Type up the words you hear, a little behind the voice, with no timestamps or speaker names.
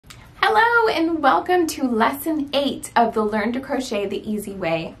Hello and welcome to Lesson 8 of the Learn to Crochet the Easy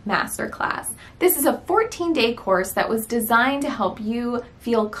Way Masterclass. This is a 14-day course that was designed to help you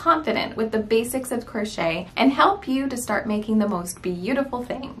feel confident with the basics of crochet and help you to start making the most beautiful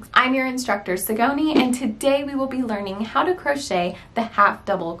things. I'm your instructor, Sigoni, and today we will be learning how to crochet the half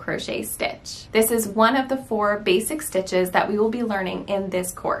double crochet stitch. This is one of the 4 basic stitches that we will be learning in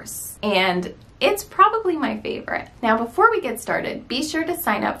this course, and it's probably my favorite. Now, before we get started, be sure to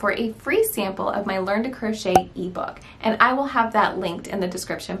sign up for a free sample of my Learn to Crochet ebook, and I will have that linked in the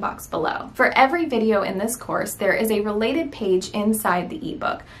description box below. For every video in this course, there is a related page inside the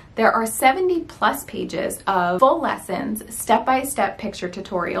ebook. There are 70 plus pages of full lessons, step-by-step picture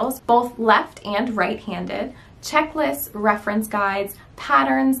tutorials, both left and right-handed, checklists, reference guides,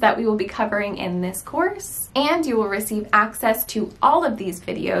 patterns that we will be covering in this course, and you will receive access to all of these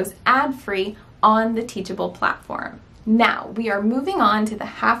videos ad-free on the Teachable platform. Now, we are moving on to the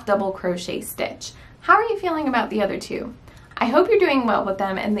half double crochet stitch. How are you feeling about the other 2? I hope you're doing well with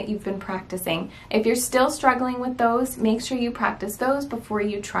them and that you've been practicing. If you're still struggling with those, make sure you practice those before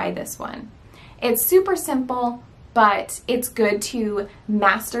you try this one. It's super simple, but it's good to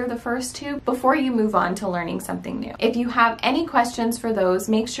master the first 2 before you move on to learning something new. If you have any questions for those,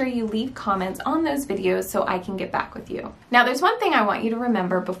 make sure you leave comments on those videos so I can get back with you. Now, there's one thing I want you to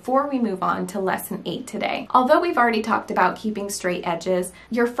remember before we move on to lesson 8 today. Although we've already talked about keeping straight edges,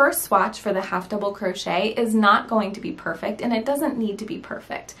 your first swatch for the half double crochet is not going to be perfect, and it doesn't need to be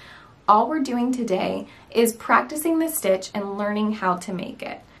perfect. All we're doing today is practicing the stitch and learning how to make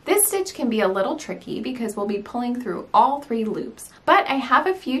it. This stitch can be a little tricky because we'll be pulling through all 3 loops, but I have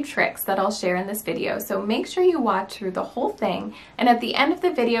a few tricks that I'll share in this video, so make sure you watch through the whole thing, and at the end of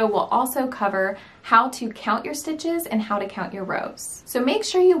the video we'll also cover how to count your stitches and how to count your rows. So make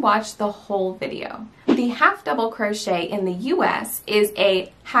sure you watch the whole video. The half double crochet in the US is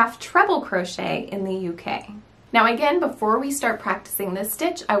a half treble crochet in the UK. Now again, before we start practicing this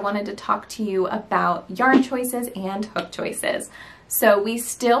stitch, I wanted to talk to you about yarn choices and hook choices. So we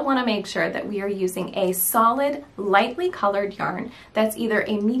still want to make sure that we are using a solid, lightly colored yarn that's either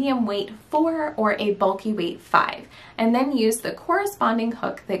a medium weight 4 or a bulky weight 5, and then use the corresponding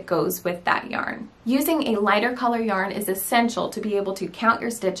hook that goes with that yarn. Using a lighter color yarn is essential to be able to count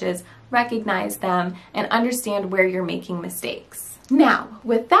your stitches, recognize them, and understand where you're making mistakes. Now,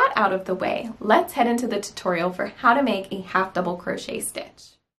 with that out of the way, let's head into the tutorial for how to make a half double crochet stitch.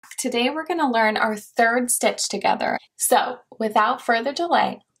 Today we're going to learn our 3rd stitch together. So without further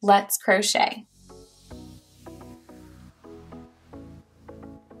delay, let's crochet.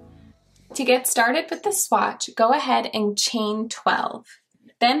 To get started with the swatch, go ahead and chain 12.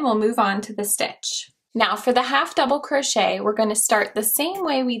 Then we'll move on to the stitch. Now for the half double crochet, we're going to start the same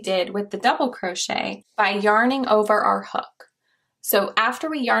way we did with the double crochet by yarning over our hook. So after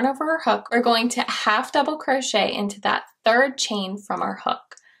we yarn over our hook, we're going to half double crochet into that 3rd chain from our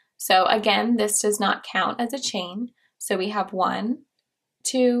hook. So again, this does not count as a chain. So we have 1,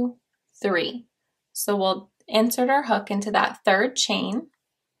 2, 3. So we'll insert our hook into that 3rd chain,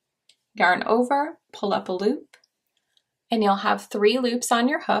 yarn over, pull up a loop, and you'll have 3 loops on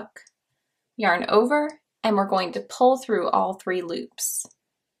your hook, yarn over, and we're going to pull through all 3 loops.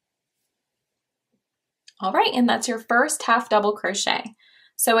 All right, and that's your first half double crochet.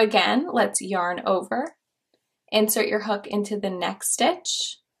 So again, let's yarn over, insert your hook into the next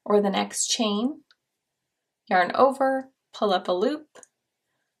stitch, or the next chain, yarn over, pull up a loop,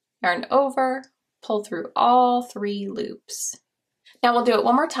 yarn over, pull through all 3 loops. Now we'll do it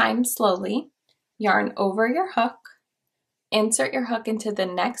one more time slowly. Yarn over your hook, insert your hook into the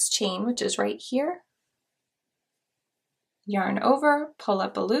next chain, which is right here, yarn over, pull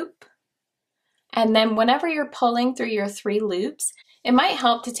up a loop, and then whenever you're pulling through your 3 loops, it might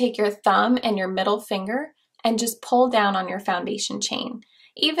help to take your thumb and your middle finger and just pull down on your foundation chain.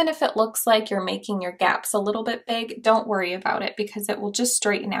 Even if it looks like you're making your gaps a little bit big, don't worry about it because it will just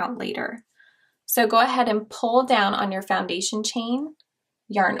straighten out later. So go ahead and pull down on your foundation chain,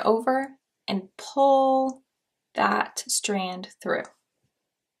 yarn over, and pull that strand through.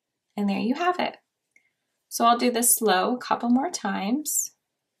 And there you have it. So I'll do this slow a couple more times.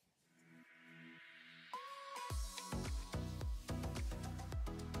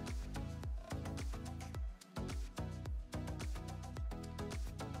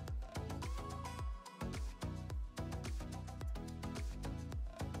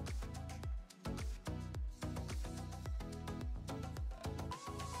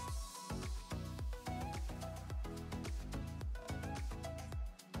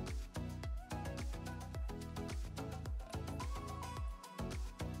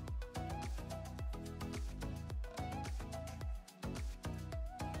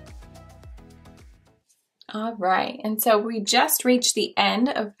 All right, and so we just reached the end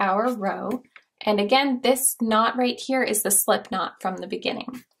of our row. And again, this knot right here is the slip knot from the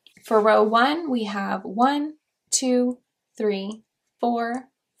beginning. For row 1, we have 1, 2, 3, 4,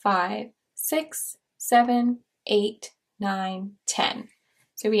 5, 6, 7, 8, 9, 10.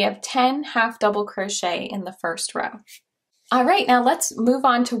 So we have 10 half double crochet in the first row. All right, now let's move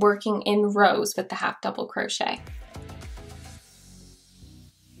on to working in rows with the half double crochet.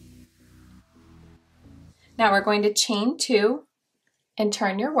 Now we're going to chain 2 and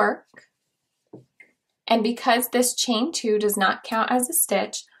turn your work. And because this chain 2 does not count as a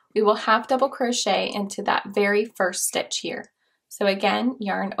stitch, we will half double crochet into that very first stitch here. So again,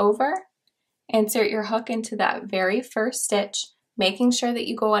 yarn over, insert your hook into that very first stitch, making sure that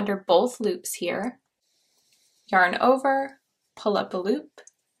you go under both loops here. Yarn over, pull up a loop,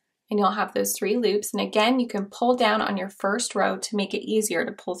 and you'll have those 3 loops. And again, you can pull down on your first row to make it easier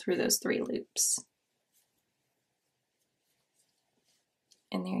to pull through those 3 loops.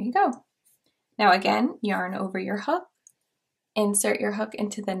 And there you go. Now again, yarn over your hook, insert your hook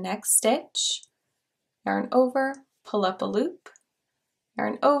into the next stitch, yarn over, pull up a loop,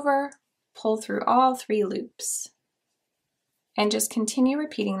 yarn over, pull through all 3 loops, and just continue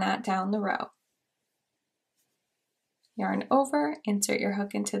repeating that down the row. Yarn over, insert your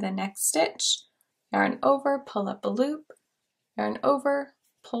hook into the next stitch, yarn over, pull up a loop, yarn over,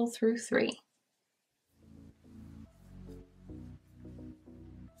 pull through 3.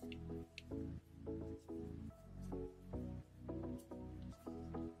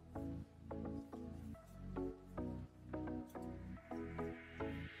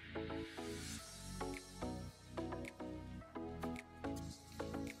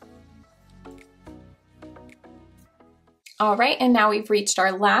 All right, and now we've reached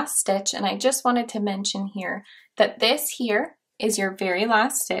our last stitch, and I just wanted to mention here that this here is your very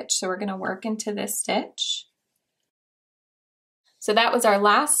last stitch. So we're going to work into this stitch. So that was our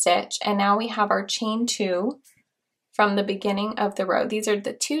last stitch, and now we have our chain 2 from the beginning of the row. These are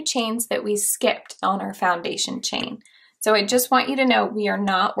the 2 chains that we skipped on our foundation chain. So I just want you to know we are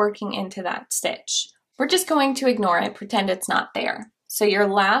not working into that stitch. We're just going to ignore it, pretend it's not there. So your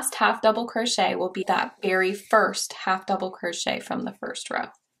last half double crochet will be that very first half double crochet from the first row.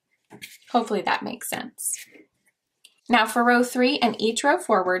 Hopefully that makes sense. Now for row 3 and each row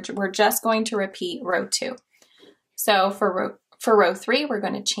forward, we're just going to repeat row 2. So for row 3, we're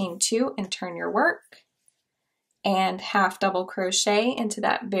going to chain 2 and turn your work and half double crochet into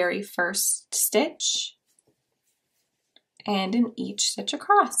that very first stitch and in each stitch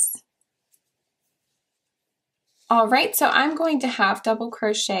across. All right, so I'm going to half double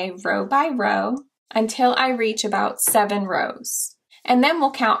crochet row by row until I reach about 7 rows. And then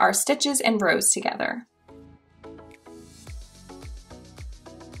we'll count our stitches and rows together.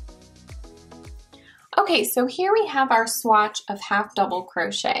 Okay, so here we have our swatch of half double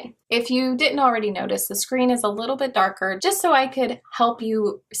crochet. If you didn't already notice, the screen is a little bit darker just so I could help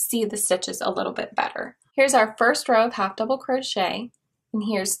you see the stitches a little bit better. Here's our first row of half double crochet, and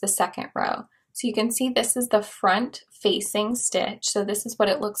here's the second row. So you can see this is the front facing stitch. So this is what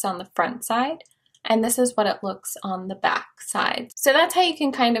it looks on the front side, and this is what it looks on the back side. So that's how you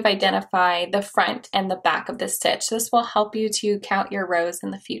can kind of identify the front and the back of the stitch. This will help you to count your rows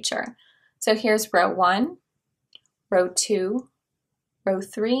in the future. So here's row 1, row 2, row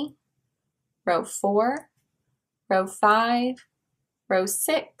 3, row 4, row 5, row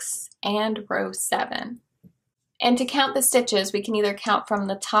 6, and row 7. And to count the stitches, we can either count from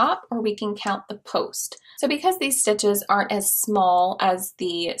the top or we can count the post. So because these stitches aren't as small as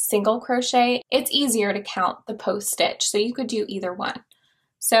the single crochet, it's easier to count the post stitch. So you could do either one.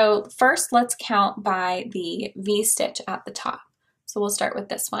 So first, let's count by the V stitch at the top. So we'll start with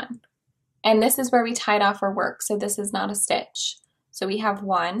this one. And this is where we tied off our work. So this is not a stitch. So we have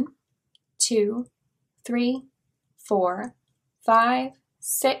 1, 2, 3, 4, 5,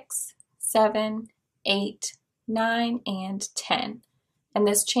 6, 7, 8, 9, and 10. And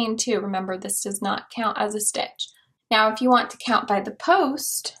this chain 2, remember this does not count as a stitch. Now if you want to count by the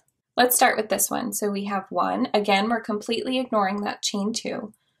post, let's start with this one. So we have 1, again we're completely ignoring that chain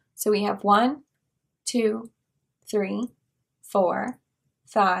 2. So we have 1, 2, 3, 4,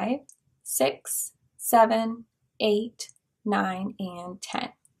 5, 6, 7, 8, 9, and 10.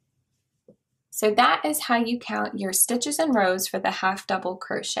 So that is how you count your stitches and rows for the half double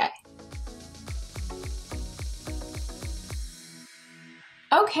crochet.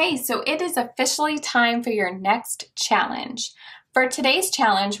 Okay, so it is officially time for your next challenge. For today's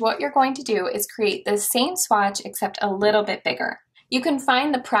challenge, what you're going to do is create the same swatch except a little bit bigger. You can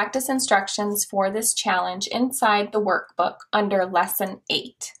find the practice instructions for this challenge inside the workbook under Lesson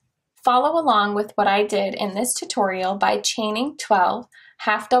 8. Follow along with what I did in this tutorial by chaining 12,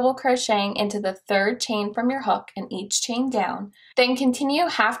 half double crocheting into the third chain from your hook and each chain down. Then continue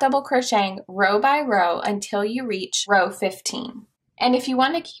half double crocheting row by row until you reach row 15. And if you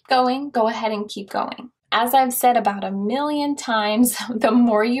want to keep going, go ahead and keep going. As I've said about 1,000,000 times, the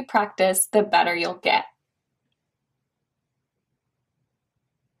more you practice, the better you'll get.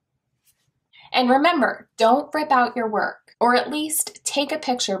 And remember, don't rip out your work, or at least take a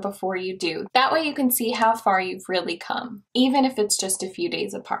picture before you do. That way you can see how far you've really come, even if it's just a few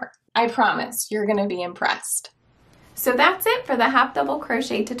days apart. I promise you're gonna be impressed. So that's it for the half double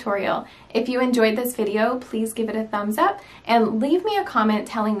crochet tutorial. If you enjoyed this video, please give it a thumbs up and leave me a comment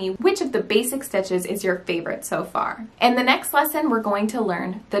telling me which of the basic stitches is your favorite so far. In the next lesson, we're going to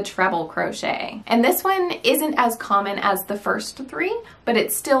learn the treble crochet. And this one isn't as common as the first three, but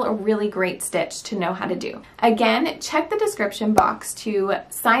it's still a really great stitch to know how to do. Again, check the description box to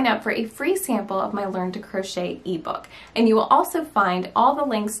sign up for a free sample of my Learn to Crochet ebook. And you will also find all the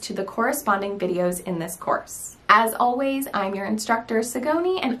links to the corresponding videos in this course. As always, I'm your instructor,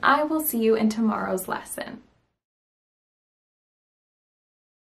 Sigoni, and I will see you in tomorrow's lesson.